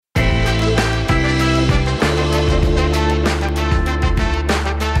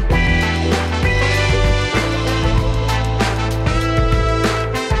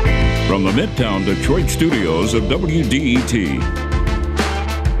the Midtown Detroit studios of WDET.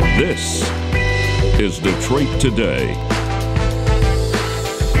 This is Detroit Today.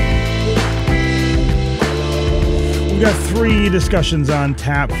 We've got three discussions on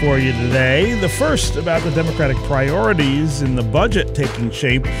tap for you today. The first about the Democratic priorities in the budget taking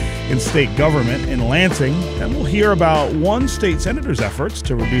shape in state government in Lansing. And we'll hear about one state senator's efforts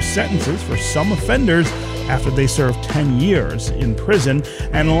to reduce sentences for some offenders after they serve 10 years in prison.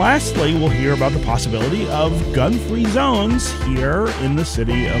 And lastly, we'll hear about the possibility of gun-free zones here in the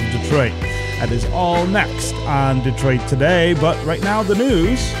city of Detroit. That is all next on Detroit Today. But right now, the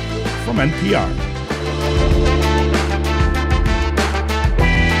news from NPR.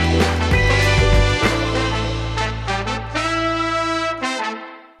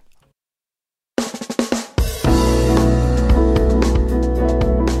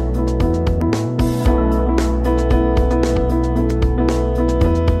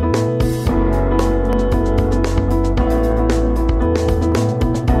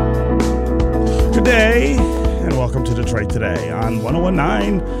 Today on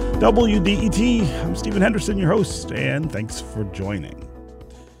 101.9 WDET. I'm Stephen Henderson, your host, and thanks for joining.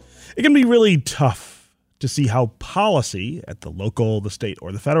 It can be really tough to see how policy at the local, the state,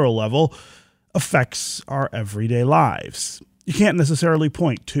 or the federal level affects our everyday lives. You can't necessarily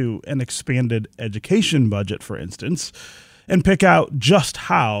point to an expanded education budget, for instance, and pick out just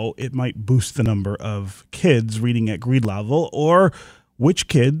how it might boost the number of kids reading at grade level or which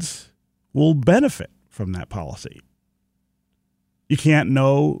kids will benefit from that policy. You can't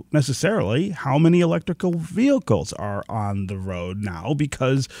know necessarily how many electrical vehicles are on the road now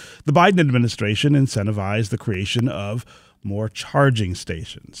because the Biden administration incentivized the creation of more charging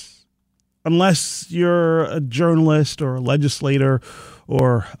stations. Unless you're a journalist or a legislator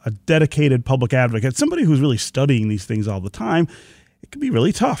or a dedicated public advocate, somebody who's really studying these things all the time, it can be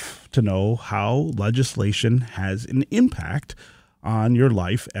really tough to know how legislation has an impact on your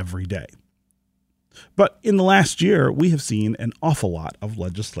life every day. But in the last year, we have seen an awful lot of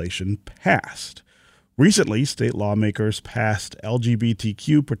legislation passed. Recently, state lawmakers passed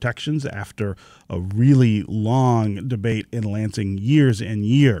LGBTQ protections after a really long debate in Lansing, years and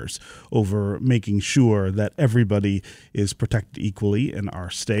years, over making sure that everybody is protected equally in our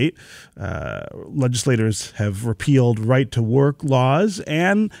state. Legislators have repealed right-to-work laws,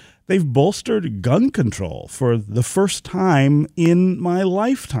 and they've bolstered gun control for the first time in my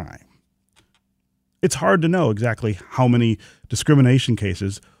lifetime. It's hard to know exactly how many discrimination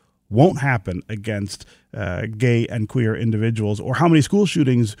cases won't happen against gay and queer individuals or how many school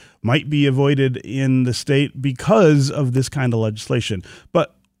shootings might be avoided in the state because of this kind of legislation.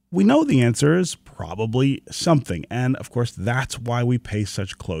 But we know the answer is probably something. And, of course, that's why we pay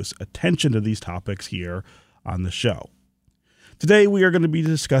such close attention to these topics here on the show. Today, we are going to be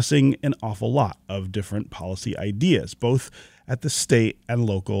discussing an awful lot of different policy ideas, both at the state and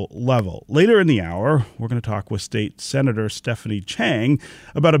local level. Later in the hour, we're going to talk with State Senator Stephanie Chang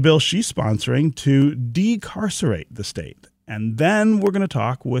about a bill she's sponsoring to decarcerate the state. And then we're going to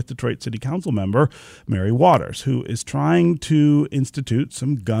talk with Detroit City Council member Mary Waters, who is trying to institute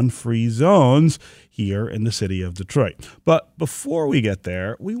some gun-free zones here in the city of Detroit. But before we get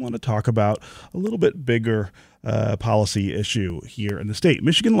there, we want to talk about a little bit bigger policy issue here in the state.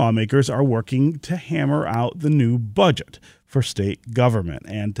 Michigan lawmakers are working to hammer out the new budget for state government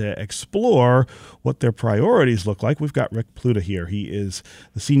and to explore what their priorities look like. We've got Rick Pluta here. He is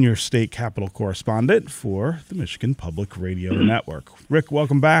the senior state capitol correspondent for the Michigan Public Radio Network. Rick,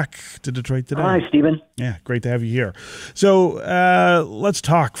 welcome back to Detroit Today. Hi, Stephen. Yeah, great to have you here. So let's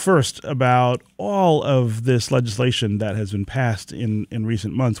talk first about all of this legislation that has been passed in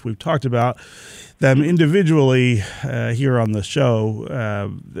recent months. We've talked about them individually here on the show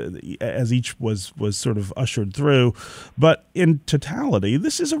as each was sort of ushered through. But in totality,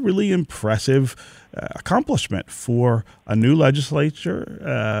 this is a really impressive accomplishment for a new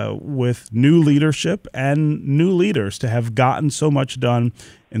legislature with new leadership and new leaders to have gotten so much done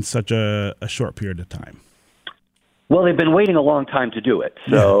in such a short period of time. Well, they've been waiting a long time to do it.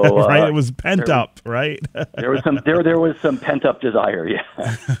 So right, it was pent up, right? there was some pent up desire,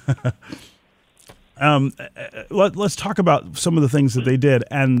 yeah. Let's talk about some of the things that they did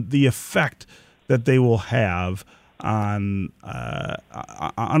and the effect that they will have on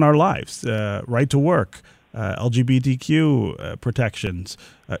our lives. Right to work, LGBTQ protections,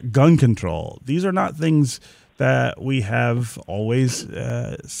 gun control. These are not things that we have always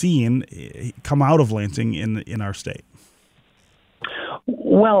seen come out of Lansing in our state.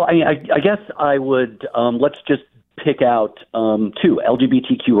 Well, I guess I would let's just pick out two: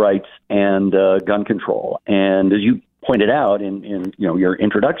 LGBTQ rights and gun control. And as you pointed out in your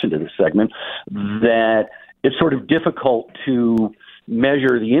introduction to this segment, that it's sort of difficult to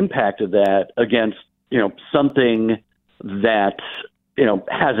measure the impact of that against something that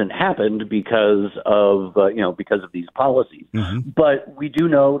hasn't happened because of these policies. Mm-hmm. But we do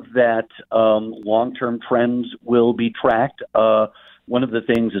know that long-term trends will be tracked. One of the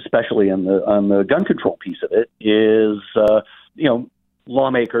things, especially on the gun control piece of it, is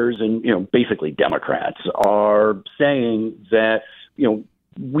lawmakers and basically Democrats are saying that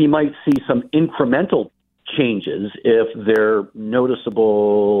we might see some incremental changes if they're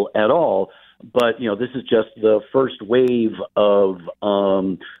noticeable at all. But this is just the first wave of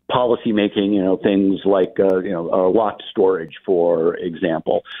policy making. Things like locked storage, for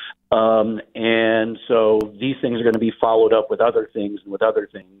example, and so these things are going to be followed up with other things and with other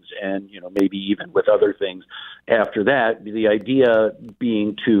things, and maybe even with other things after that. The idea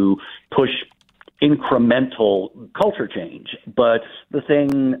being to push incremental culture change. But the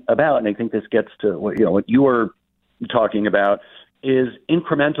thing about, and I think this gets to what you were talking about, is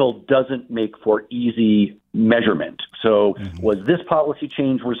incremental doesn't make for easy measurement. So was this policy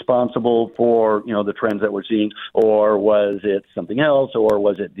change responsible for, the trends that we're seeing, or was it something else, or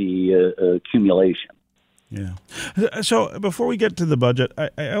was it the accumulation? Yeah. So before we get to the budget,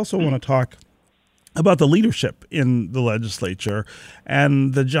 I also want to talk about the leadership in the legislature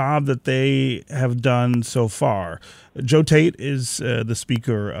and the job that they have done so far. Joe Tate is the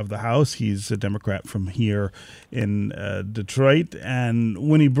Speaker of the House. He's a Democrat from here in Detroit. And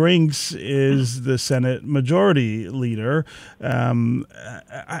Winnie Brinks is the Senate Majority Leader. I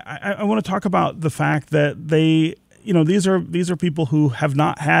want to talk about the fact that they, these are people who have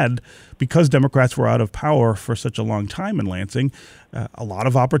not had, because Democrats were out of power for such a long time in Lansing, a lot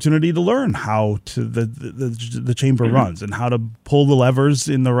of opportunity to learn how to the chamber runs and how to pull the levers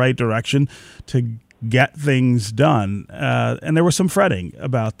in the right direction to get things done. And there was some fretting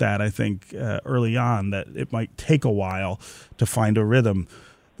about that, I think, early on, that it might take a while to find a rhythm.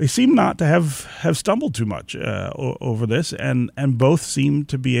 They seem not to have stumbled too much over this, and both seem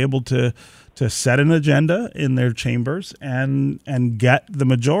to be able to set an agenda in their chambers and get the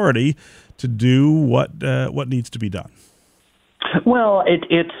majority to do what needs to be done. Well,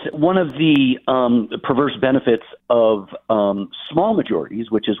 it's one of the perverse benefits of small majorities,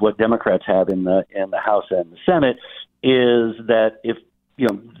 which is what Democrats have in the House and the Senate, is that if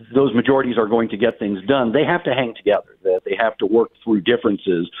those majorities are going to get things done, they have to hang together. That they have to work through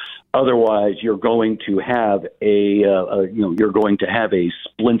differences. Otherwise, you're going to have a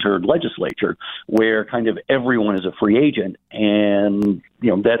splintered legislature where kind of everyone is a free agent, and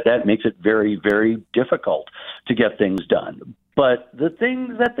that makes it very, very difficult to get things done. But the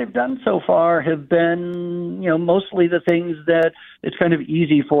things that they've done so far have been, mostly the things that it's kind of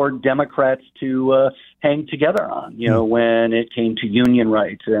easy for Democrats to hang together on, when it came to union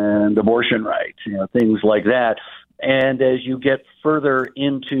rights and abortion rights, things like that. And as you get further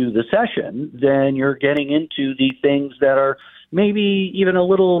into the session, then you're getting into the things that are maybe even a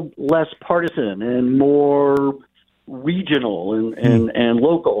little less partisan and more regional and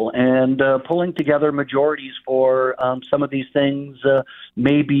local, and pulling together majorities for some of these things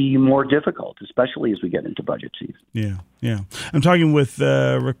may be more difficult, especially as we get into budget season. Yeah. I'm talking with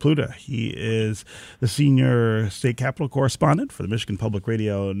Rick Pluta. He is the senior state capitol correspondent for the Michigan Public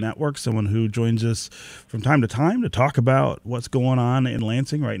Radio Network, someone who joins us from time to talk about what's going on in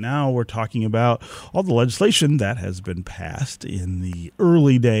Lansing. Right now, we're talking about all the legislation that has been passed in the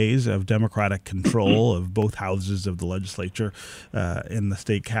early days of Democratic control of both houses of the legislature in the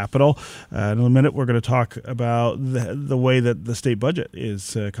state capitol. In a minute, we're going to talk about the way that the state budget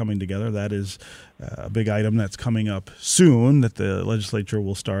is coming together. That is a big item that's coming up soon that the legislature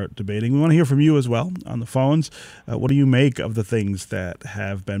will start debating. We want to hear from you as well on the phones. What do you make of the things that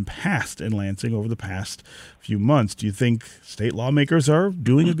have been passed in Lansing over the past few months? Do you think state lawmakers are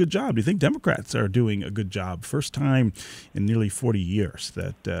doing a good job? Do you think Democrats are doing a good job? First time in nearly 40 years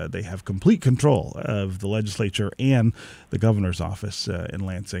that they have complete control of the legislature and the governor's office in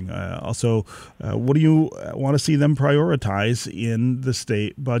Lansing. Also, what do you want to see them prioritize in the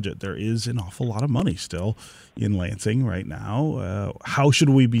state budget? There is an awful lot of money still in Lansing right now. How should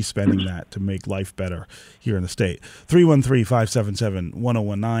we be spending that to make life better here in the state?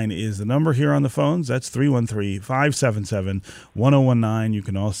 313-577-1019 is the number here on the phones. That's 313-577-1019. You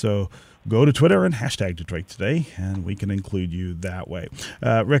can also go to Twitter and hashtag Detroit Today, and we can include you that way.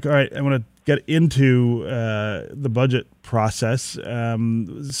 Rick, all right, I want to get into the budget process.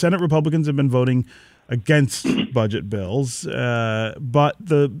 Senate Republicans have been voting against budget bills, but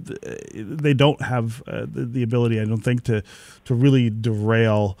they don't have the ability, I don't think, to really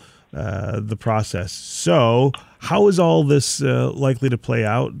derail the process. So how is all this likely to play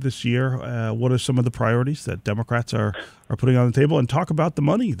out this year? What are some of the priorities that Democrats are putting on the table? And talk about the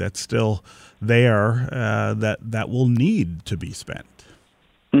money that's still there that will need to be spent.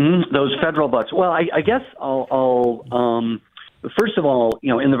 Those federal bucks. Well, I guess I'll first of all,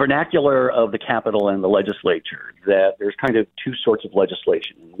 in the vernacular of the Capitol and the legislature, that there's kind of two sorts of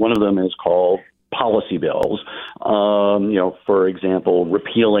legislation. One of them is called policy bills, for example,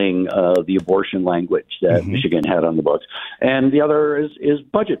 repealing the abortion language that Michigan had on the books. And the other is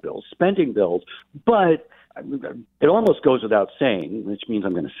budget bills, spending bills. But it almost goes without saying, which means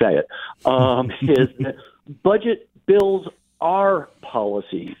I'm going to say it, is that budget bills are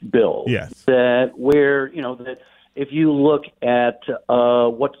policy bills. Yes. That if you look at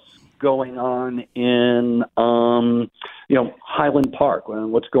what's going on in Highland Park,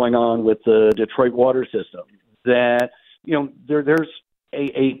 what's going on with the Detroit water system, that there's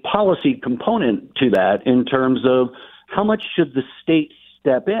a policy component to that in terms of how much should the state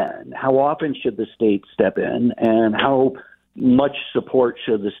step in, how often should the state step in, and how much support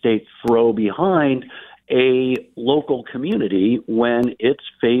should the state throw behind a local community when it's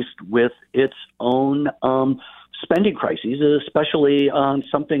faced with its own spending crises, especially on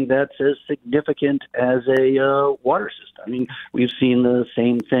something that's as significant as a water system. I mean, we've seen the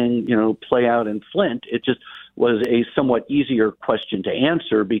same thing, play out in Flint. It just was a somewhat easier question to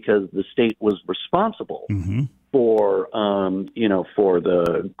answer because the state was responsible for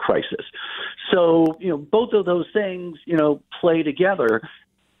the crisis. So, both of those things, play together.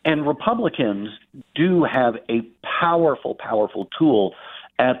 And Republicans do have a powerful, powerful tool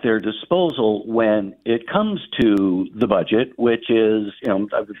at their disposal when it comes to the budget, which is,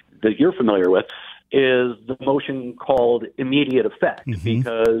 that you're familiar with, is the motion called immediate effect,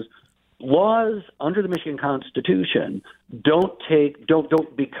 because laws under the Michigan Constitution don't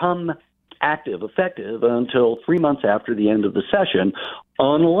become effective until 3 months after the end of the session,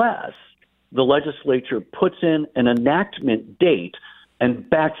 unless the legislature puts in an enactment date and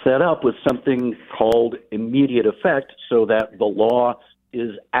backs that up with something called immediate effect so that the law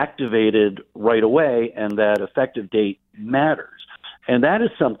is activated right away and that effective date matters. And that is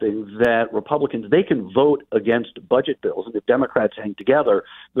something that Republicans, they can vote against budget bills. And if Democrats hang together,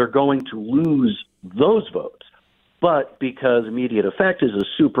 they're going to lose those votes. But because immediate effect is a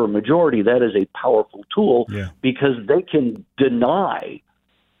super majority, that is a powerful tool because they can deny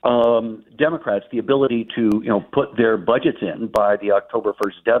Democrats the ability to, put their budgets in by the October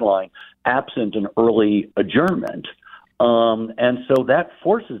 1st deadline, absent an early adjournment. And so that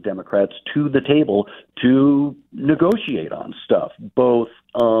forces Democrats to the table to negotiate on stuff, both,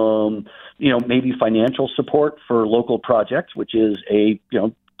 maybe financial support for local projects, which is a,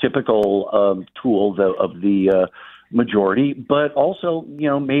 typical tool of the majority, but also,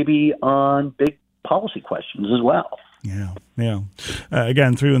 maybe on big policy questions as well. Yeah.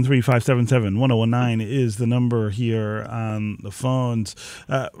 Again, 313-577-1019 is the number here on the phones.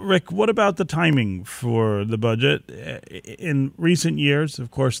 Rick, what about the timing for the budget? In recent years, of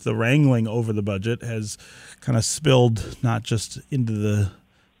course, the wrangling over the budget has kind of spilled not just into the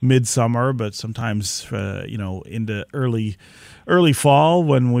midsummer, but sometimes, into early fall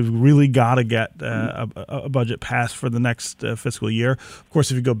when we've really got to get a budget passed for the next fiscal year. Of course,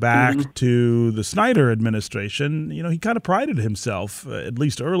 if you go back to the Snyder administration, he kind of prided himself, at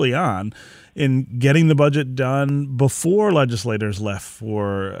least early on, in getting the budget done before legislators left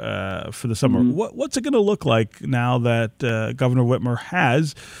for the summer. What's it going to look like now that Governor Whitmer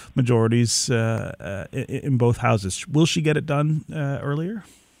has majorities in both houses? Will she get it done earlier?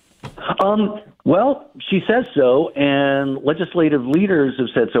 Well, she says so, and legislative leaders have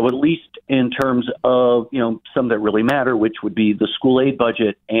said so, at least in terms of, some that really matter, which would be the school aid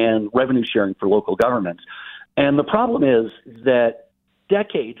budget and revenue sharing for local governments. And the problem is that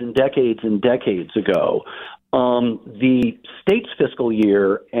decades and decades and decades ago, the state's fiscal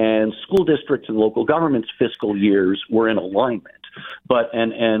year and school districts and local governments' fiscal years were in alignment. But,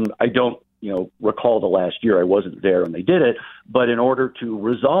 and I don't, recall the last year. I wasn't there when they did it. But in order to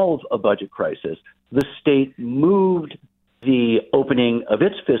resolve a budget crisis, the state moved the opening of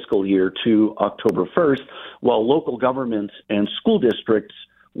its fiscal year to October 1st, while local governments and school districts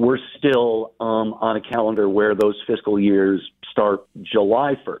were still on a calendar where those fiscal years start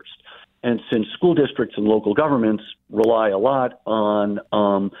July 1st. And since school districts and local governments rely a lot on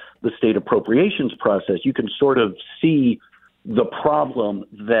the state appropriations process, you can sort of see the problem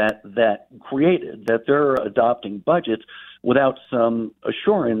that created, that they're adopting budgets without some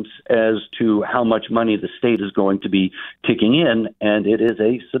assurance as to how much money the state is going to be kicking in, and it is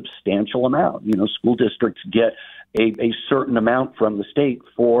a substantial amount. School districts get a certain amount from the state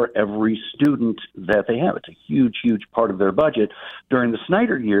for every student that they have. It's a huge, huge part of their budget. During the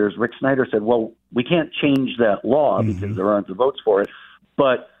Snyder years, Rick Snyder said, well, we can't change that law because there aren't the votes for it,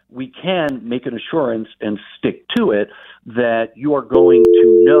 but we can make an assurance and stick to it that you are going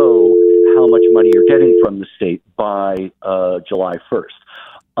to know how much money you're getting from the state by July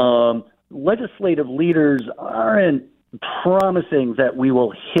 1st. Legislative leaders aren't promising that we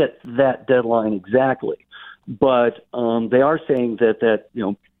will hit that deadline exactly, but they are saying that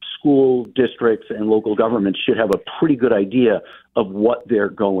school districts and local governments should have a pretty good idea of what they're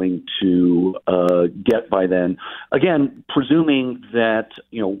going to get by then. Again, presuming that,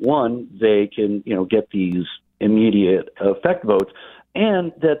 one, they can, get these immediate effect votes,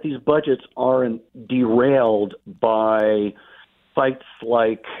 and that these budgets aren't derailed by fights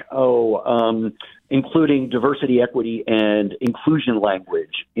like, including diversity, equity, and inclusion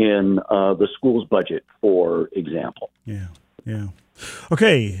language in the school's budget, for example. Yeah.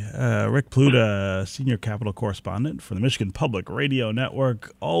 Okay, Rick Pluta, senior Capitol correspondent for the Michigan Public Radio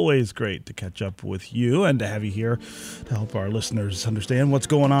Network. Always great to catch up with you and to have you here to help our listeners understand what's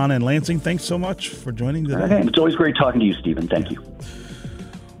going on in Lansing. Thanks so much for joining today. Okay. It's always great talking to you, Stephen. Thank you.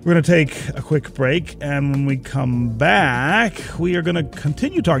 We're going to take a quick break, and when we come back, we are going to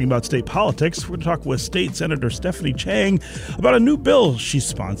continue talking about state politics. We're going to talk with State Senator Stephanie Chang about a new bill she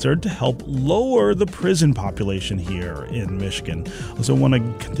sponsored to help lower the prison population here in Michigan. Also want to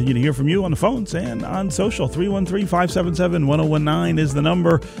continue to hear from you on the phones and on social. 313-577-1019 is the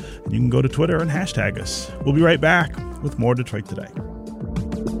number. You can go to Twitter and hashtag us. We'll be right back with more Detroit Today.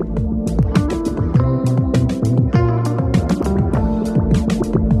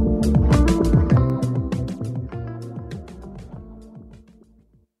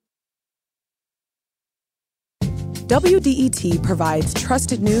 WDET provides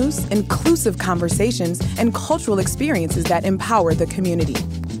trusted news, inclusive conversations, and cultural experiences that empower the community.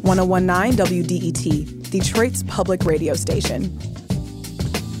 1019 WDET, Detroit's public radio station.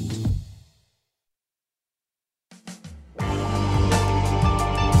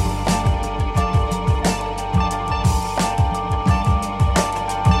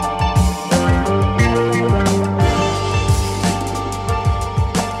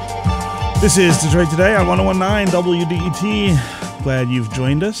 This is Detroit Today on 1019 WDET. Glad you've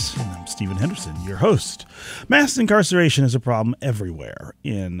joined us. And I'm Stephen Henderson, your host. Mass incarceration is a problem everywhere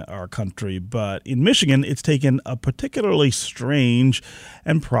in our country, but in Michigan, it's taken a particularly strange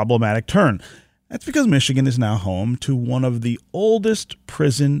and problematic turn. That's because Michigan is now home to one of the oldest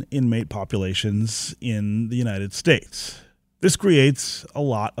prison inmate populations in the United States. This creates a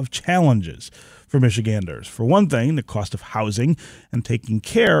lot of challenges for Michiganders. For one thing, the cost of housing and taking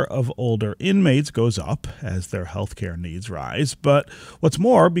care of older inmates goes up as their health care needs rise. But what's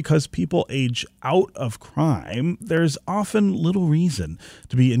more, because people age out of crime, there's often little reason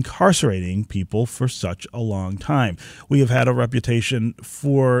to be incarcerating people for such a long time. We have had a reputation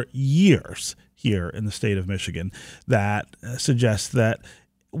for years here in the state of Michigan that suggests that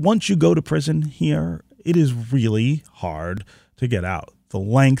once you go to prison here, it is really hard to get out. The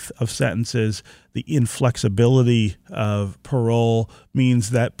length of sentences, the inflexibility of parole means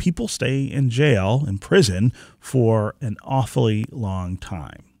that people stay in jail, in prison, for an awfully long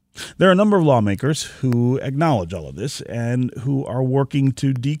time. There are a number of lawmakers who acknowledge all of this and who are working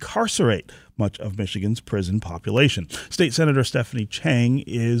to decarcerate much of Michigan's prison population. State Senator Stephanie Chang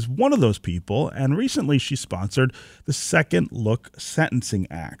is one of those people, and recently she sponsored the Second Look Sentencing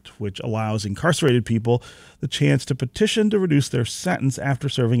Act, which allows incarcerated people the chance to petition to reduce their sentence after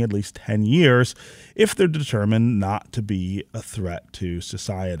serving at least 10 years if they're determined not to be a threat to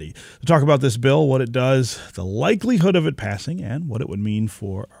society. To talk about this bill, what it does, the likelihood of it passing, and what it would mean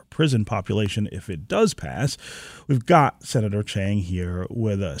for our prison population if it does pass, we've got Senator Chang here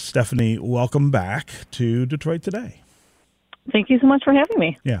with us. Stephanie, welcome back to Detroit Today. Thank you so much for having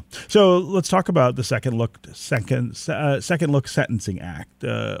me. Yeah. So let's talk about the Second Look Sentencing Act.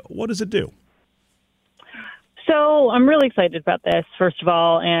 What does it do? So I'm really excited about this, first of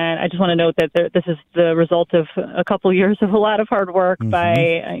all, and I just want to note that this is the result of a couple years of a lot of hard work by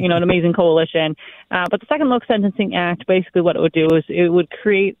an amazing coalition. But the Second Look Sentencing Act, basically what it would do is it would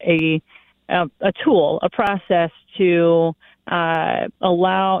create a tool, a process to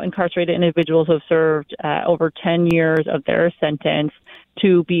allow incarcerated individuals who have served over 10 years of their sentence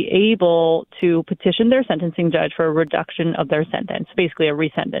to be able to petition their sentencing judge for a reduction of their sentence, basically a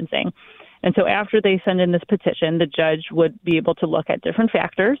resentencing. And so after they send in this petition, the judge would be able to look at different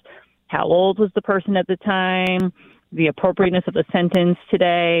factors. How old was the person at the time, the appropriateness of the sentence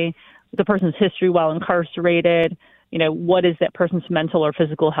today, the person's history while incarcerated, what is that person's mental or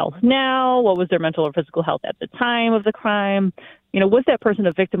physical health now? What was their mental or physical health at the time of the crime? Was that person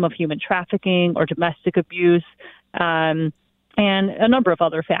a victim of human trafficking or domestic abuse? And a number of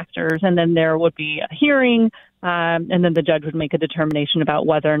other factors. And then there would be a hearing, and then the judge would make a determination about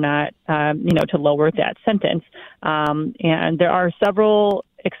whether or not, to lower that sentence. And there are several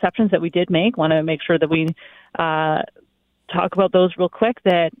exceptions that we did make. Want to make sure that we talk about those real quick,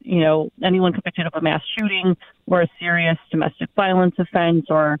 that, anyone convicted of a mass shooting or a serious domestic violence offense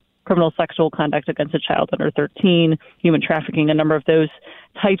or criminal sexual conduct against a child under 13, human trafficking, a number of those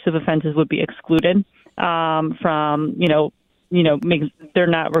types of offenses would be excluded from, they're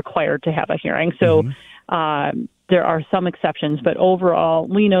not required to have a hearing. So there are some exceptions, but overall,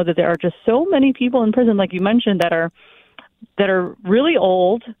 we know that there are just so many people in prison, like you mentioned, that are really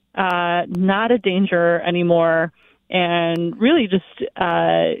old, not a danger anymore, and really just,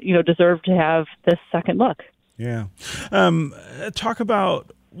 deserve to have this second look. Yeah. Talk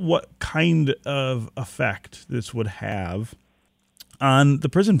about what kind of effect this would have on the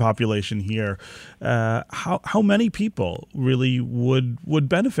prison population here. How many people really would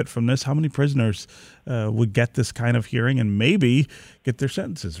benefit from this? How many prisoners would get this kind of hearing and maybe get their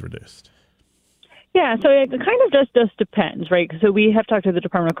sentences reduced? Yeah, so it kind of just depends, right? So we have talked to the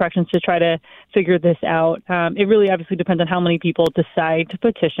Department of Corrections to try to figure this out. It really obviously depends on how many people decide to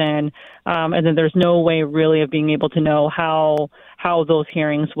petition, and then there's no way really of being able to know how those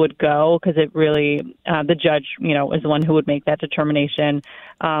hearings would go, because it really, the judge, is the one who would make that determination.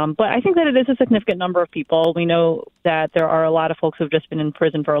 But I think that it is a significant number of people. We know that there are a lot of folks who have just been in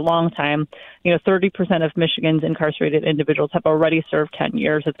prison for a long time. 30% of Michigan's incarcerated individuals have already served 10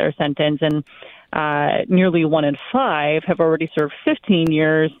 years of their sentence, and nearly 1 in 5 have already served 15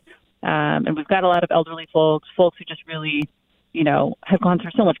 years. And we've got a lot of elderly folks who just really, have gone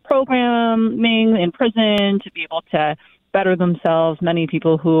through so much programming in prison to be able to better themselves. Many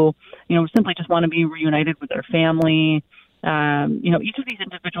people who, simply just want to be reunited with their family. Each of these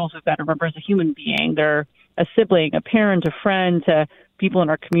individuals we've got to remember as a human being. They're a sibling, a parent, a friend to people in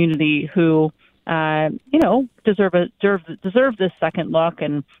our community who, deserve this second look.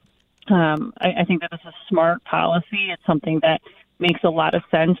 And I think that this is smart policy. It's something that makes a lot of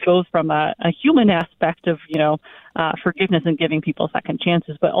sense, both from a human aspect of, forgiveness and giving people second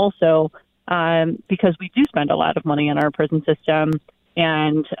chances, but also because we do spend a lot of money in our prison system.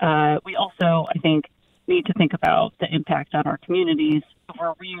 And we also, I think, need to think about the impact on our communities. If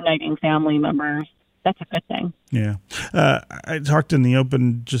we're reuniting family members, that's a good thing. Yeah. I talked in the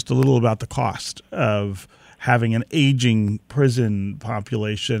open just a little about the cost of having an aging prison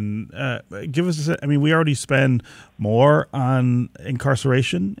population. Give us we already spend more on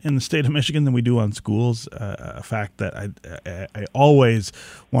incarceration in the state of Michigan than we do on schools, a fact that I always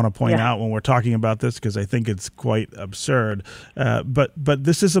want to point out when we're talking about this, because I think it's quite absurd. But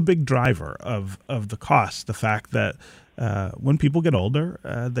this is a big driver of the cost, the fact that when people get older,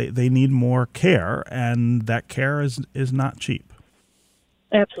 they need more care, and that care is not cheap.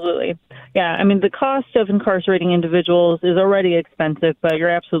 Absolutely. Yeah, the cost of incarcerating individuals is already expensive, but you're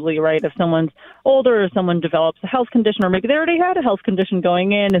absolutely right. If someone's older or someone develops a health condition, or maybe they already had a health condition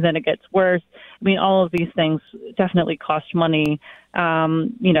going in and then it gets worse, all of these things definitely cost money,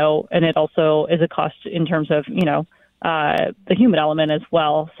 and it also is a cost in terms of, the human element as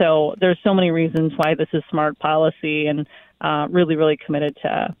well. So there's so many reasons why this is smart policy, and really, really committed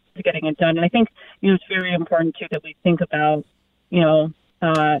to getting it done. And I think, it's very important, too, that we think about,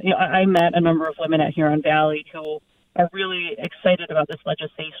 I met a number of women at Huron Valley who are really excited about this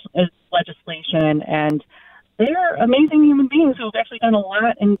legislation, and they're amazing human beings who have actually done a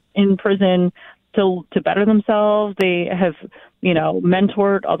lot in prison to better themselves. They have,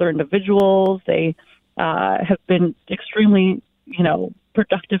 mentored other individuals. They have been extremely,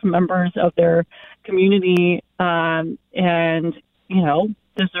 productive members of their community, and,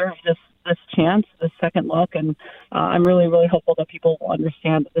 deserve this chance, this second look. And I'm really, really hopeful that people will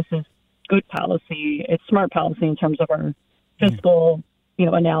understand that this is good policy. It's smart policy in terms of our fiscal,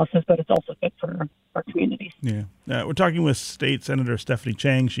 analysis, but it's also good for our communities. Yeah. We're talking with State Senator Stephanie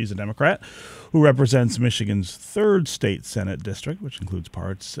Chang. She's a Democrat who represents Michigan's 3rd state Senate district, which includes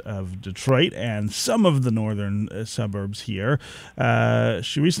parts of Detroit and some of the northern suburbs here.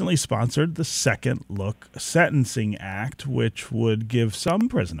 She recently sponsored the Second Look Sentencing Act, which would give some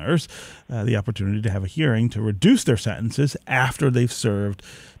prisoners the opportunity to have a hearing to reduce their sentences after they've served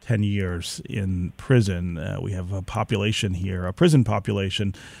 10 years in prison. We have a population here, a prison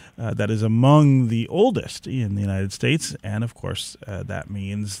population that is among the oldest in the United States. And of course, that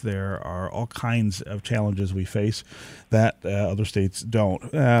means there are all kinds of challenges we face that other states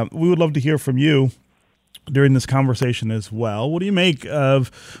don't. We would love to hear from you. during this conversation as well. What do you make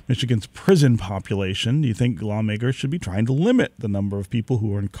of Michigan's prison population? Do you think lawmakers should be trying to limit the number of people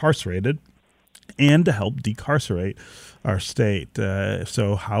who are incarcerated and to help decarcerate our state? If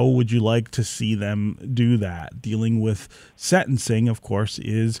so, how would you like to see them do that? Dealing with sentencing, of course,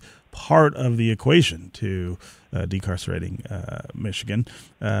 is part of the equation to decarcerating Michigan.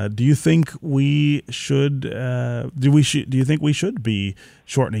 Do you think we should? Do you think we should be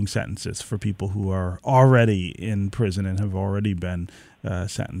shortening sentences for people who are already in prison and have already been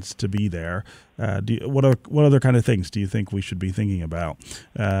sentenced to be there? What other kind of things do you think we should be thinking about?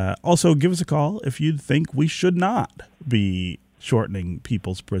 Also, give us a call if you think we should not be shortening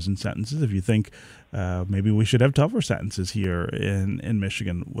people's prison sentences. If you think maybe we should have tougher sentences here in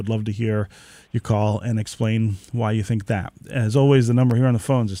Michigan, would love to hear you call and explain why you think that. As always, the number here on the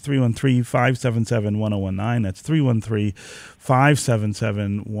phones is 313-577-1019. That's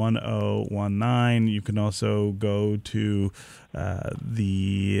 313-577-1019. You can also go to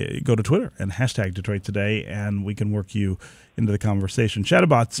Twitter and hashtag Detroit Today, and we can work you into the conversation.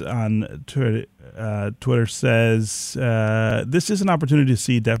 Shadowbots on Twitter says, this is an opportunity to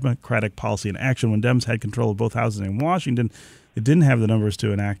see Democratic policy in action. When Dems had control of both houses in Washington, it didn't have the numbers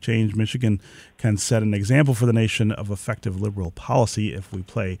to enact change. Michigan can set an example for the nation of effective liberal policy if we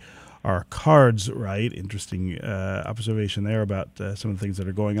play our cards right. Interesting observation there about some of the things that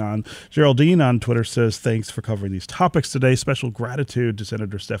are going on. Geraldine on Twitter says, thanks for covering these topics today. Special gratitude to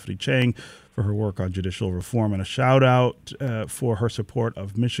Senator Stephanie Chang for her work on judicial reform, and a shout out for her support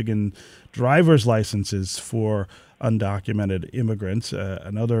of Michigan driver's licenses for undocumented immigrants,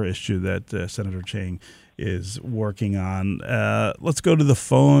 another issue that Senator Chang is working on. Let's go to the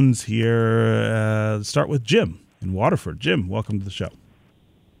phones here. Start with Jim in Waterford. Jim, welcome to the show.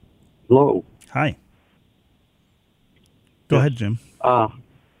 Hello. Hi. Go ahead, Jim.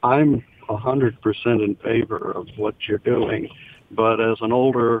 I'm 100% in favor of what you're doing, but as an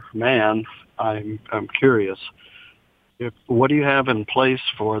older man, I'm curious. What do you have in place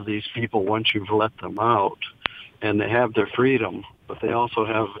for these people once you've let them out and they have their freedom, but they also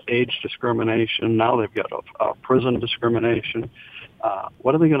have age discrimination? Now they've got a prison discrimination.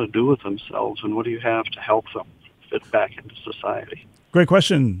 What are they going to do with themselves, and what do you have to help them fit back into society? Great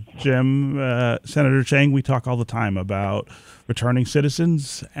question, Jim. Senator Chang, we talk all the time about returning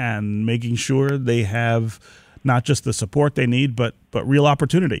citizens and making sure they have not just the support they need, but real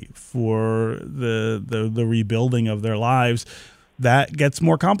opportunity for the rebuilding of their lives. That gets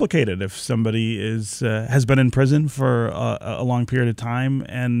more complicated if somebody has been in prison for a long period of time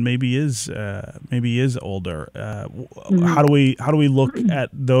and maybe is older. How do we look at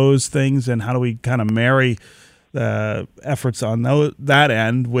those things, and how do we kind of marry efforts on that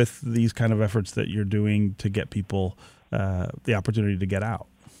end with these kind of efforts that you're doing to get people the opportunity to get out?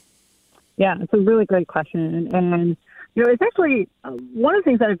 Yeah, it's a really great question. And it's actually one of the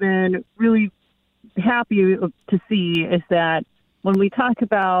things that I've been really happy to see is that when we talk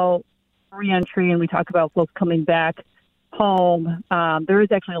about reentry and we talk about folks coming back home, there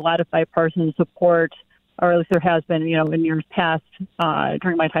is actually a lot of bipartisan support, or at least there has been, in years past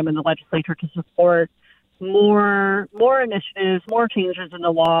during my time in the legislature, to support more initiatives, more changes in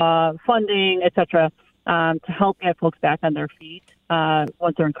the law, funding, et cetera, to help get folks back on their feet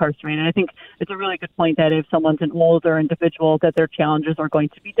once they're incarcerated. I think it's a really good point that if someone's an older individual, that their challenges are going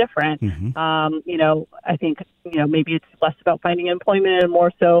to be different. Mm-hmm. I think, maybe it's less about finding employment and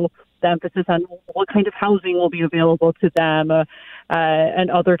more so the emphasis on what kind of housing will be available to them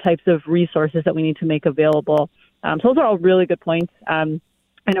and other types of resources that we need to make available. So those are all really good points.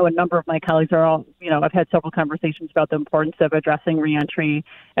 I know a number of my colleagues are all, I've had several conversations about the importance of addressing reentry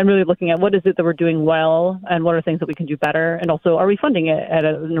and really looking at what is it that we're doing well and what are things that we can do better. And also, are we funding it at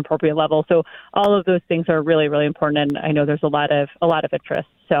an appropriate level? So all of those things are really, really important. And I know there's a lot of interest.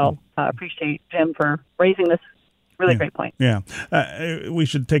 So appreciate Jim for raising this really great point. Yeah. We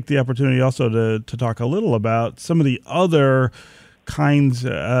should take the opportunity also to talk a little about some of the other kinds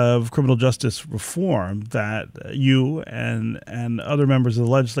of criminal justice reform that you and other members of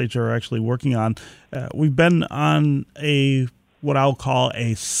the legislature are actually working on. We've been on what I'll call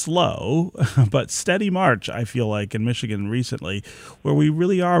a slow but steady march, I feel like, in Michigan recently, where we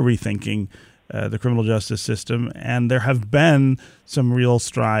really are rethinking the criminal justice system, and there have been some real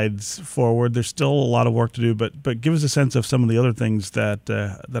strides forward. There's still a lot of work to do, but give us a sense of some of the other things that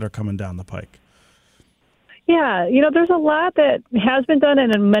are coming down the pike. Yeah, there's a lot that has been done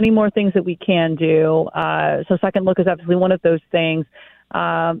and many more things that we can do. So Second Look is obviously one of those things.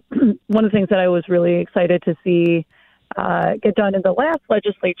 One of the things that I was really excited to see get done in the last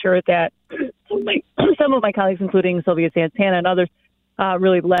legislature that some of my colleagues, including Sylvia Santana and others,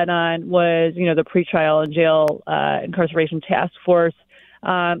 really led on was, the pretrial and jail incarceration task force.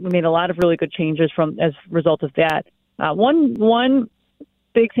 We made a lot of really good changes as a result of that. One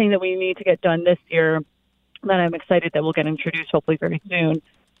big thing that we need to get done this year that I'm excited that will get introduced hopefully very soon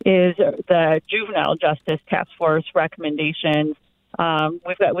is the juvenile justice task force recommendations.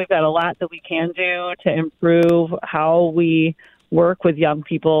 We've got a lot that we can do to improve how we work with young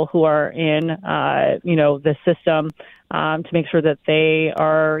people who are in the system to make sure that they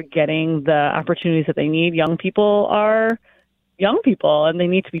are getting the opportunities that they need. Young people are young people, and they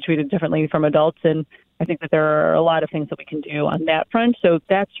need to be treated differently from adults. And I think that there are a lot of things that we can do on that front. So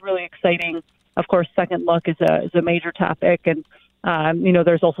that's really exciting. Of course, Second Look is a major topic, and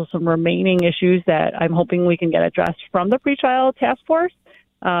there's also some remaining issues that I'm hoping we can get addressed from the pretrial task force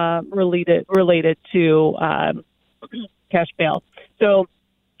related to cash bail. So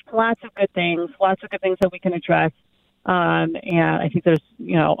lots of good things that we can address. And I think there's,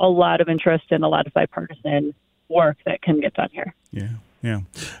 a lot of interest and a lot of bipartisan work that can get done here. Yeah.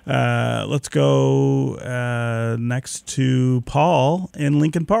 Let's go next to Paul in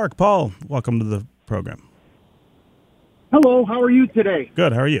Lincoln Park. Paul, welcome to the program. Hello, how are you today?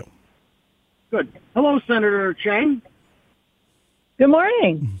 Good, how are you? Good. Hello, Senator Chang. Good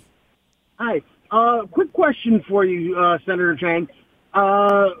morning. Hi. Quick question for you, Senator Chang.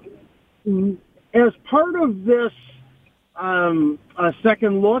 As part of this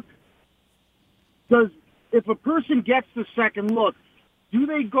second look, if a person gets the second look, do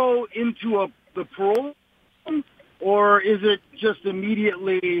they go into the parole, or is it just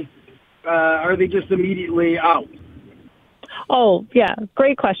immediately? Are they just immediately out? Oh, yeah,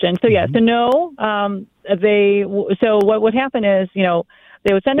 great question. So so no, so what would happen is,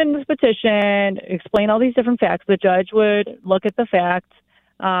 they would send in this petition, explain all these different facts. The judge would look at the facts,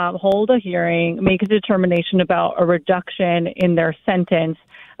 hold a hearing, make a determination about a reduction in their sentence.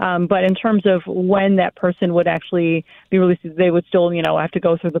 But in terms of when that person would actually be released, they would still, have to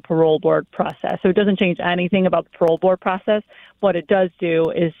go through the parole board process. So it doesn't change anything about the parole board process. What it does do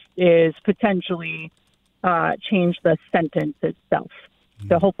is potentially change the sentence itself.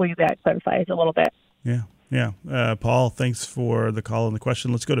 So hopefully that clarifies a little bit. Yeah. Paul, thanks for the call and the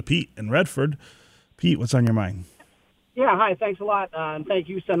question. Let's go to Pete in Redford. Pete, what's on your mind? Yeah, hi, thanks a lot, and thank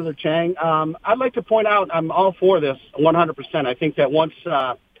you, Senator Chang. I'd like to point out I'm all for this 100%. I think that once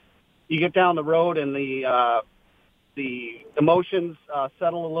you get down the road and the emotions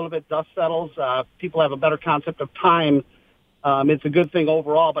settle a little bit, dust settles, people have a better concept of time. It's a good thing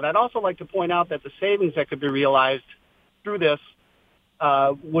overall. But I'd also like to point out that the savings that could be realized through this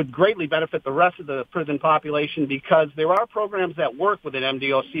would greatly benefit the rest of the prison population, because there are programs that work within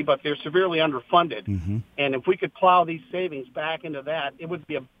MDOC, but they're severely underfunded. Mm-hmm. And if we could plow these savings back into that, it would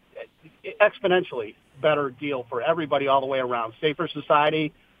be an exponentially better deal for everybody all the way around. Safer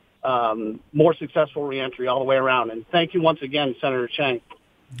society, more successful reentry all the way around. And thank you once again, Senator Chang.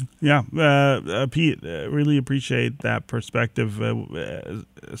 Yeah, Pete, really appreciate that perspective.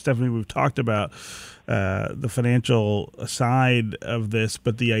 Stephanie, we've talked about the financial side of this,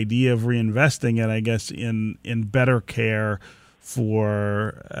 but the idea of reinvesting it, I guess, in better care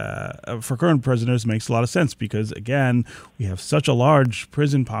for current prisoners makes a lot of sense, because, again, we have such a large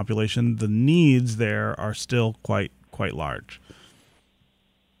prison population. The needs there are still quite large.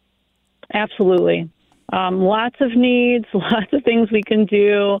 Absolutely. Lots of needs, lots of things we can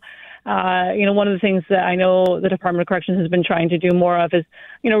do. One of the things that I know the Department of Corrections has been trying to do more of is,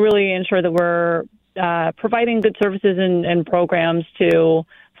 really ensure that we're providing good services and programs to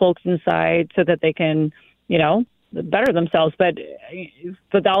folks inside so that they can, better themselves. But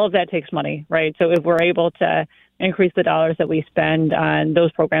all of that takes money, right? So if we're able to increase the dollars that we spend on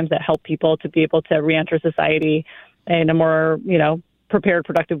those programs that help people to be able to reenter society in a more, prepared,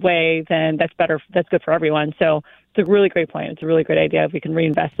 productive way, then that's better. That's good for everyone. So it's a really great point. It's a really great idea. If we can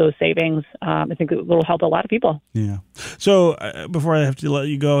reinvest those savings, I think it will help a lot of people. Yeah. So before I have to let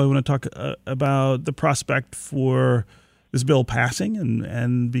you go, I want to talk about the prospect for this bill passing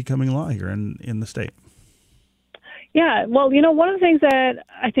and becoming law here in the state. Yeah. Well, one of the things that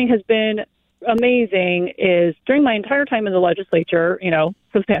I think has been amazing is during my entire time in the legislature,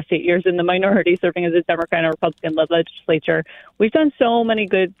 for the past 8 years in the minority, serving as a Democrat and Republican-led legislature, we've done so many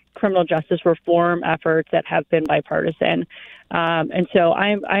good criminal justice reform efforts that have been bipartisan. And so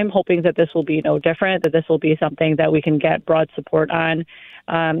I'm hoping that this will be no different, that this will be something that we can get broad support on.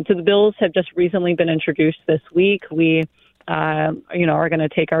 So the bills have just recently been introduced this week. We are going to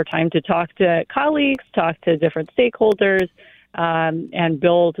take our time to talk to colleagues, talk to different stakeholders, and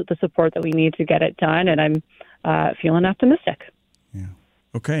build the support that we need to get it done. And I'm feeling optimistic.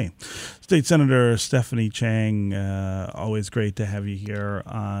 Okay. State Senator Stephanie Chang, always great to have you here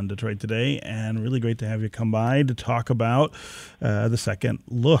on Detroit Today, and really great to have you come by to talk about the Second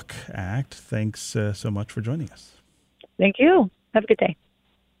Look Act. Thanks so much for joining us. Thank you. Have a good day.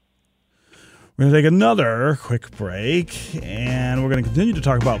 We're going to take another quick break, and we're going to continue to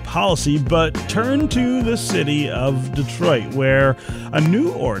talk about policy, but turn to the city of Detroit, where a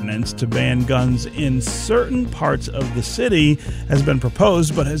new ordinance to ban guns in certain parts of the city has been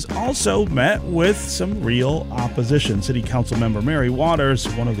proposed, but has also met with some real opposition. City councilmember Mary Waters,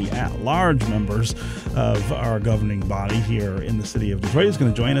 one of the at-large members of our governing body here in the city of Detroit, is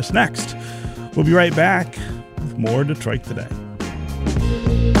going to join us next. We'll be right back with more Detroit Today.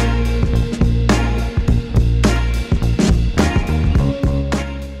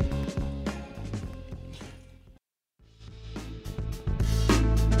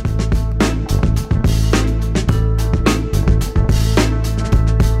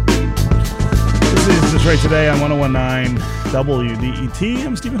 Today on 101.9 WDET.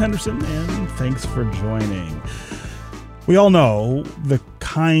 I'm Stephen Henderson, and thanks for joining. We all know the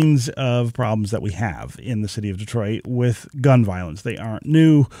kinds of problems that we have in the city of Detroit with gun violence. They aren't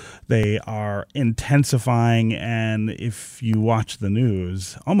new. They are intensifying, and if you watch the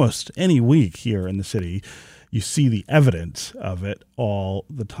news almost any week here in the city, you see the evidence of it all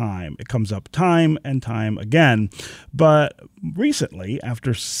the time. It comes up time and time again. But recently,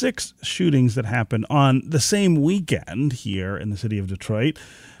 after 6 shootings that happened on the same weekend here in the city of Detroit,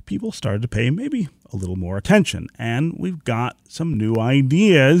 people started to pay maybe a little more attention. And we've got some new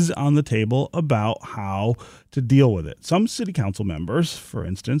ideas on the table about how to deal with it. Some city council members, for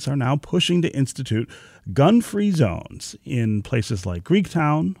instance, are now pushing to institute gun-free zones in places like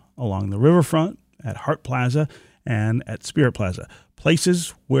Greektown, along the riverfront, at Hart Plaza, and at Spirit Plaza,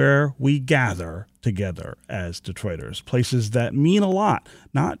 places where we gather together as Detroiters, places that mean a lot,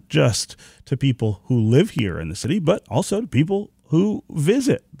 not just to people who live here in the city, but also to people who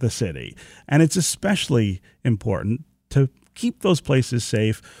visit the city. And it's especially important to keep those places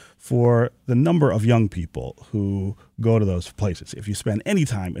safe for the number of young people who go to those places. If you spend any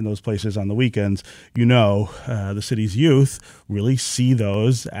time in those places on the weekends, you know the city's youth really see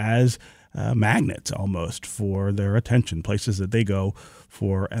those as magnets almost for their attention, places that they go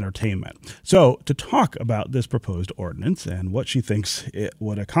for entertainment. So to talk about this proposed ordinance and what she thinks it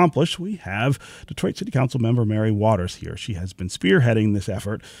would accomplish, we have Detroit City Council member Mary Waters here. She has been spearheading this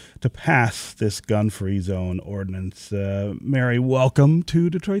effort to pass this gun-free zone ordinance. Mary, welcome to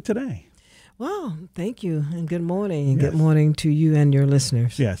Detroit Today. Well, thank you, and good morning, and good morning to you and your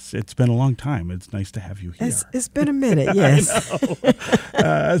listeners. Yes, it's been a long time. It's nice to have you here. It's been a minute, yes.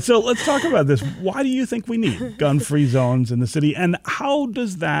 So let's talk about this. Why do you think we need gun-free zones in the city, and how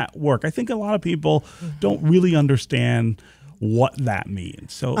does that work? I think a lot of people don't really understand what that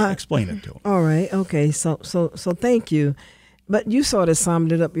means. So explain it to them. All right, okay, so thank you. But you sort of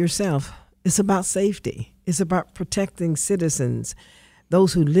summed it up yourself. It's about safety. It's about protecting citizens,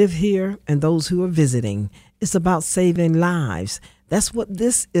 those who live here and those who are visiting. It's about saving lives. That's what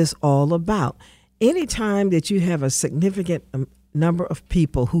this is all about. Anytime that you have a significant number of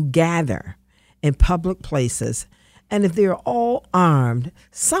people who gather in public places, and if they're all armed,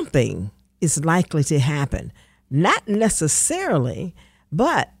 something is likely to happen. Not necessarily,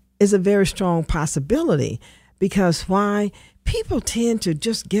 but it's a very strong possibility. Because why? People tend to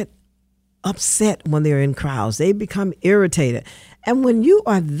just get upset when they're in crowds. They become irritated. And when you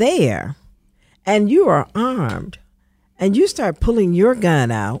are there and you are armed and you start pulling your gun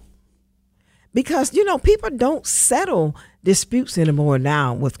out, because, you know, people don't settle disputes anymore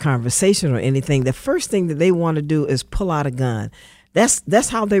now with conversation or anything. The first thing that they want to do is pull out a gun. That's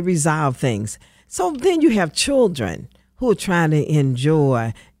how they resolve things. So then you have children who are trying to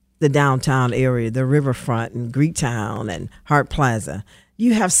enjoy the downtown area, the riverfront and Greektown and Hart Plaza.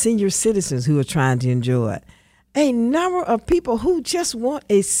 You have senior citizens who are trying to enjoy it. A number of people who just want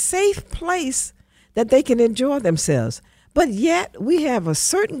a safe place that they can enjoy themselves. But yet we have a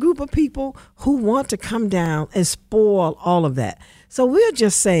certain group of people who want to come down and spoil all of that. So we're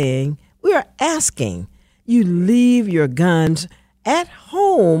just saying, we're asking you leave your guns at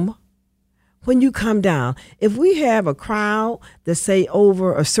home when you come down. If we have a crowd that say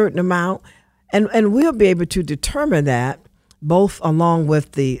over a certain amount, and we'll be able to determine that both along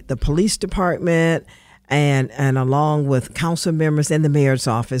with the police department and along with council members and the mayor's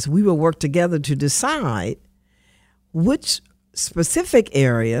office, we will work together to decide which specific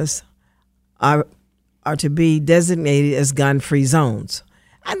areas are to be designated as gun-free zones.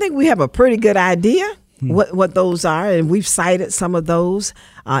 I think we have a pretty good idea what those are, and we've cited some of those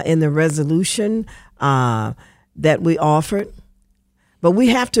in the resolution that we offered. but we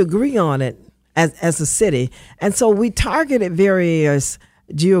have to agree on it as a city. And so we targeted various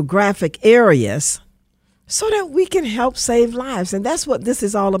geographic areas so that we can help save lives. And that's what this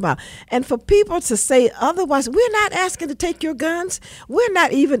is all about. And for people to say otherwise, we're not asking to take your guns. We're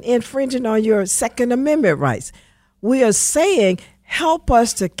not even infringing on your Second Amendment rights. We are saying, help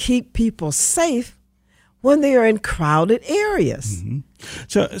us to keep people safe when they are in crowded areas.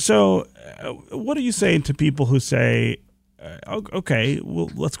 Mm-hmm. So what are you saying to people who say, okay, well,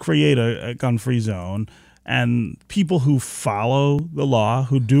 let's create a gun-free zone, and people who follow the law,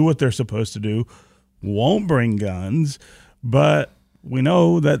 who do what they're supposed to do, won't bring guns, but we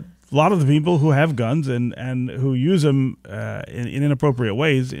know that a lot of the people who have guns and who use them in inappropriate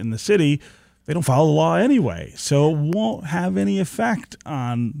ways in the city, they don't follow the law anyway, so it won't have any effect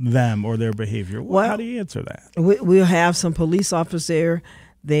on them or their behavior. Well, how do you answer that? We'll have some police officers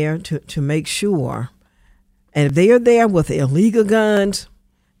there to make sure. And if they are there with illegal guns,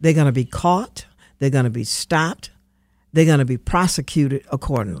 they're going to be caught, they're going to be stopped, they're going to be prosecuted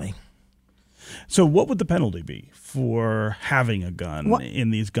accordingly. So what would the penalty be for having a gun in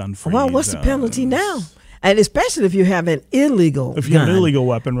these gun-free what's zones? the penalty now? And especially if you have an illegal If you have an illegal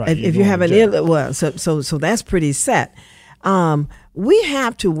weapon, right. If you have an illegal, so that's pretty set. We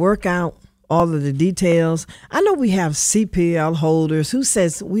have to work out all of the details. I know we have CPL holders who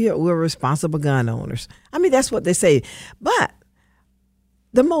says we're responsible gun owners. I mean, that's what they say. But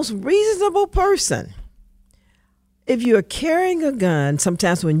the most reasonable person, if you're carrying a gun,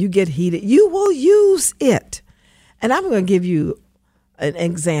 sometimes when you get heated, you will use it. And I'm going to give you an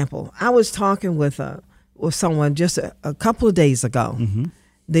example. I was talking with someone just a couple of days ago. Mm-hmm.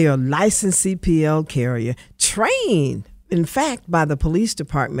 They are a licensed CPL carrier, trained, in fact, by the police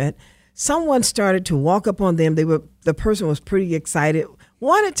department. Someone started to walk up on them. The person was pretty excited,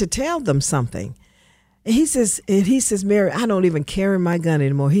 wanted to tell them something. And he says, Mary, I don't even carry my gun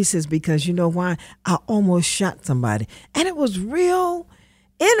anymore. He says, because you know why? I almost shot somebody. And it was real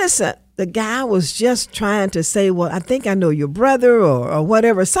innocent. The guy was just trying to say, well, I think I know your brother or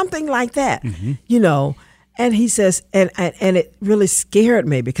whatever, something like that, you know. And he says, and it really scared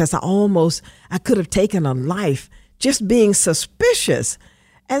me because I could have taken a life just being suspicious.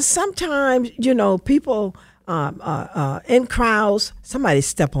 And sometimes, you know, people in crowds, somebody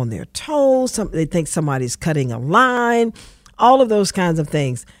step on their toes, they think somebody's cutting a line, all of those kinds of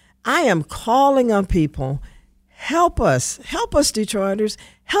things. I am calling on people, help us Detroiters,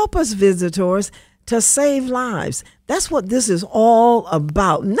 help us visitors to save lives. That's what this is all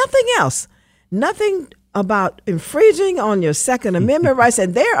about. Nothing else. Nothing about infringing on your Second Amendment rights.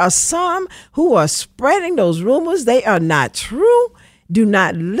 And there are some who are spreading those rumors. They are not true. Do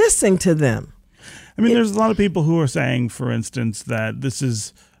not listen to them. I mean, there's a lot of people who are saying, for instance, that this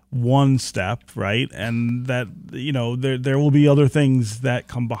is one step, right? And that, you know, there will be other things that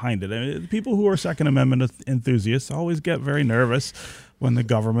come behind it. I mean, people who are Second Amendment enthusiasts always get very nervous when the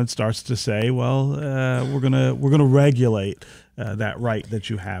government starts to say, well, we're gonna regulate that right that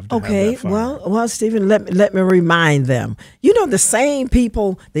you have to have that firearm. Well, Stephen, let me remind them. You know, the same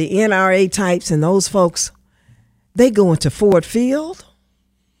people, the NRA types and those folks, they go into Ford Field.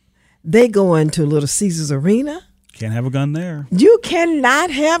 They go into Little Caesars Arena. Can't have a gun there. You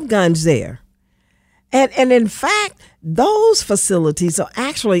cannot have guns there. And in fact, those facilities are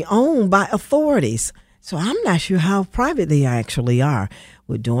actually owned by authorities. So I'm not sure how private they actually are.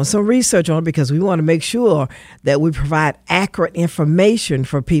 We're doing some research on it because we want to make sure that we provide accurate information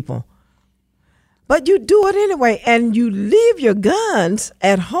for people. But you do it anyway, and you leave your guns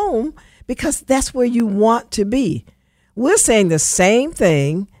at home because that's where you want to be. We're saying the same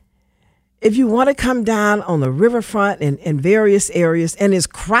thing. If you want to come down on the riverfront in various areas and it's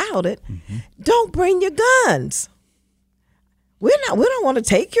crowded, don't bring your guns. We don't want to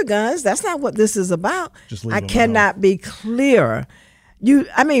take your guns. That's not what this is about. I cannot be clearer.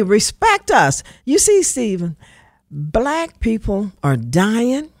 Respect us. You see, Stephen, black people are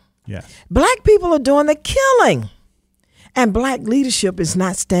dying. Yes. Black people are doing the killing. And black leadership is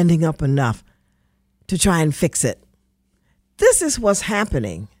not standing up enough to try and fix it. This is what's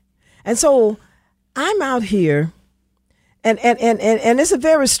happening. And so I'm out here, and it's a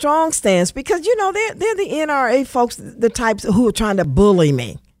very strong stance because, you know, they're the NRA folks, the types who are trying to bully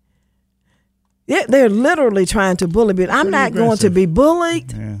me. They're literally trying to bully me. I'm not going to be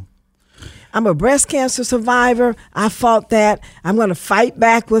bullied. Yeah. I'm a breast cancer survivor. I fought that. I'm going to fight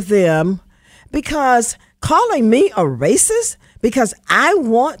back with them because calling me a racist because I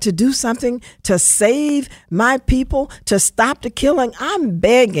want to do something to save my people, to stop the killing, I'm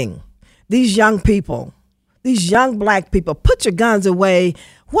begging these young people These young black people, put your guns away.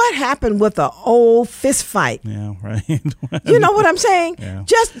 What happened with the old fist fight? Yeah, right. You know what I'm saying? Yeah.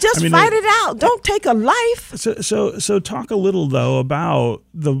 Just fight it out. Don't take a life. So talk a little though about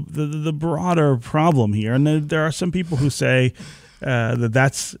the broader problem here, and there are some people who say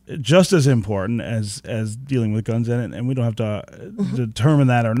that's just as important as dealing with guns, and we don't have to determine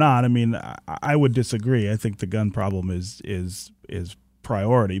that or not. I mean, I would disagree. I think the gun problem is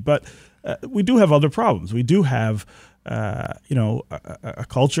priority, but we do have other problems. We do have a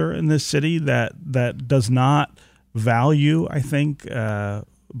culture in this city that does not value, I think,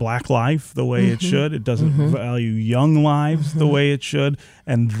 black life the way it should. It doesn't value young lives the way it should,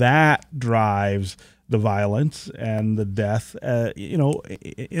 and that drives the violence and the death,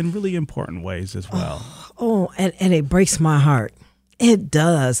 in really important ways as well. And it breaks my heart. It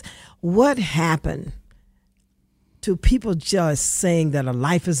does. What happened to people just saying that a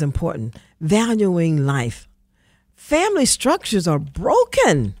life is important, valuing life? Family structures are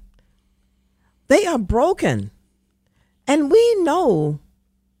broken. They are broken. And we know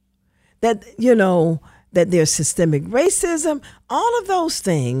that, that there's systemic racism, all of those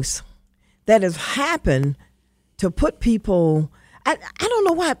things that have happened to put people, I don't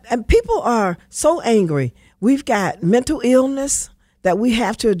know why, and people are so angry. We've got mental illness that we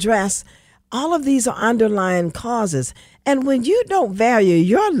have to address. All of these are underlying causes. And when you don't value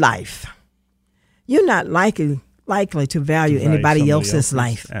your life, you're not likely to value anybody else's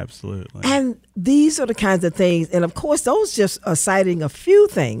life. Absolutely. And these are the kinds of things, and of course, those just are citing a few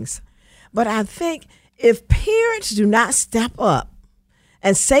things. But I think if parents do not step up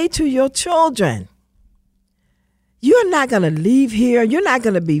and say to your children, you're not going to leave here, you're not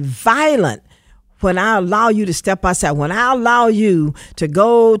going to be violent when I allow you to step outside, when I allow you to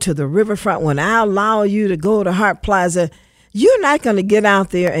go to the riverfront, when I allow you to go to Hart Plaza, you're not going to get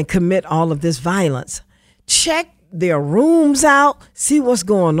out there and commit all of this violence. Check their rooms out, see what's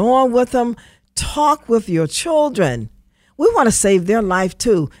going on with them, talk with your children. We want to save their life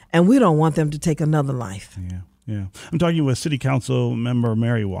too, and we don't want them to take another life. Yeah. I'm talking with City Council member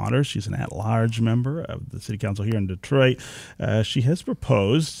Mary Waters. She's an at-large member of the City Council here in Detroit. She has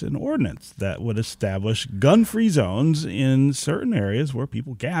proposed an ordinance that would establish gun-free zones in certain areas where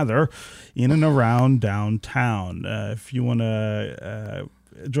people gather in and around downtown. If you want to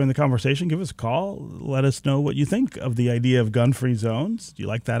join the conversation, give us a call. Let us know what you think of the idea of gun-free zones. Do you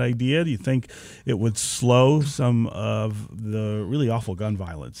like that idea? Do you think it would slow some of the really awful gun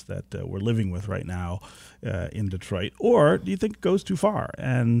violence that we're living with right now in Detroit? Or do you think it goes too far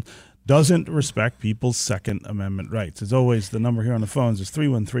and doesn't respect people's Second Amendment rights? As always, the number here on the phones is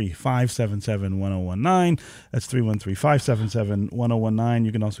 313-577-1019. That's 313-577-1019.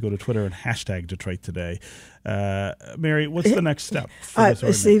 You can also go to Twitter and hashtag Detroit Today. Mary, what's the next step for this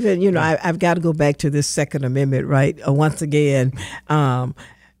ordinance? Stephen, I've got to go back to this Second Amendment right once again,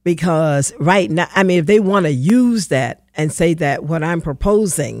 because right now, I mean, if they want to use that and say that what I'm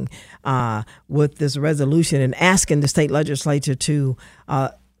proposing with this resolution and asking the state legislature to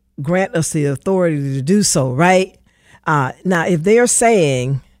grant us the authority to do so, right? Now, if they're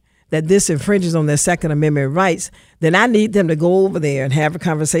saying that this infringes on their Second Amendment rights, then I need them to go over there and have a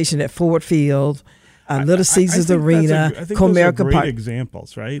conversation at Ford Field, Little Caesars Arena, Comerica Park.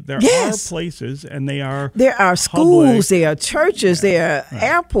 Examples, right? There are places, and there are schools, there are churches, there are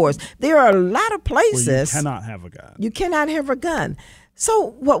airports. There are a lot of places where you cannot have a gun. You cannot have a gun.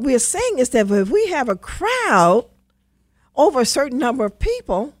 So what we're saying is that if we have a crowd over a certain number of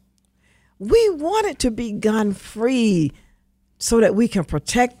people, we want it to be gun-free so that we can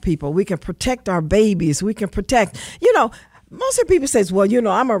protect people. We can protect our babies. We can protect, most of the people say, well,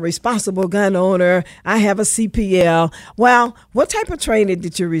 I'm a responsible gun owner. I have a CPL. Well, what type of training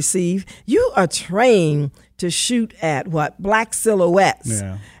did you receive? You are trained to shoot at what? Black silhouettes.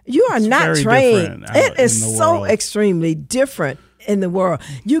 Yeah. You are not trained. It is so extremely different in the world.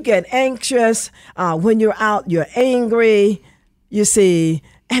 You get anxious. When you're out, you're angry, you see,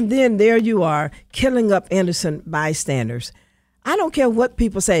 and then there you are killing up innocent bystanders. I don't care what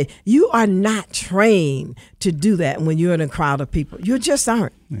people say. You are not trained to do that when you're in a crowd of people. You just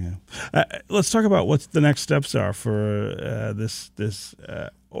aren't. Yeah. Let's talk about what the next steps are for this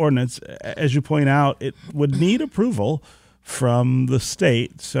ordinance. As you point out, it would need approval from the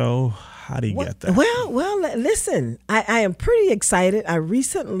state. So how do you get that? Well, listen, I am pretty excited. I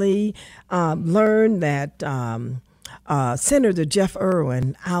recently learned that Senator Jeff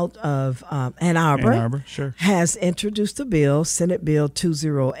Irwin out of Ann Arbor sure, has introduced a bill, Senate Bill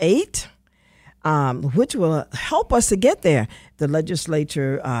 208, which will help us to get there. The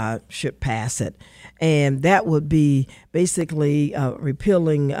legislature should pass it. And that would be basically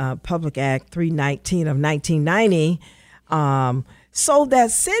repealing Public Act 319 of 1990 so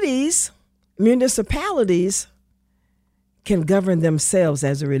that cities, municipalities can govern themselves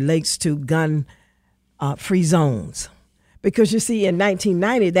as it relates to gun-free zones. Because you see, in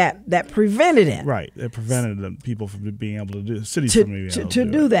 1990, that prevented it. Right. It prevented the people from being able to do cities from being able to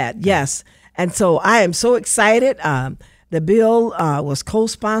do that. Yes. And so I am so excited. The bill was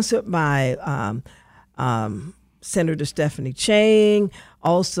co-sponsored by Senator Stephanie Chang,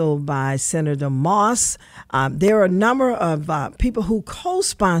 also by Senator Moss. There are a number of people who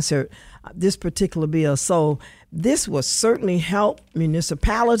co-sponsored this particular bill. So this will certainly help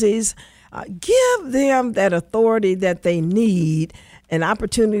municipalities. Give them that authority that they need, an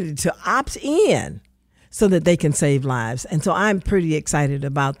opportunity to opt in so that they can save lives. And so I'm pretty excited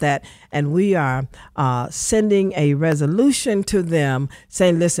about that. And we are sending a resolution to them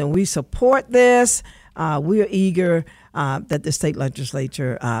saying, listen, we support this. We are eager that the state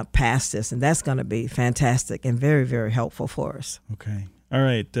legislature pass this. And that's going to be fantastic and very, very helpful for us. Okay. All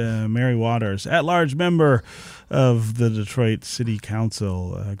right, Mary Waters, at-large member of the Detroit City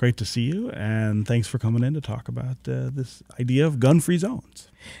Council. Great to see you, and thanks for coming in to talk about this idea of gun-free zones.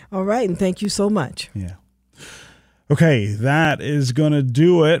 All right, and thank you so much. Yeah. Okay, that is going to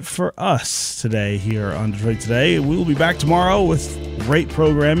do it for us today here on Detroit Today. We will be back tomorrow with great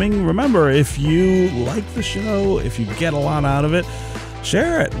programming. Remember, if you like the show, if you get a lot out of it,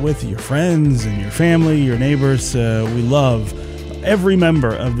 share it with your friends and your family, your neighbors. We love every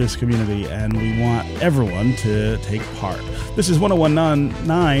member of this community, and we want everyone to take part. This is 101.9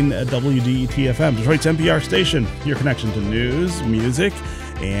 WDET-FM, Detroit's NPR station, your connection to news, music,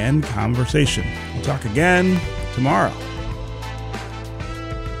 and conversation. We'll talk again tomorrow.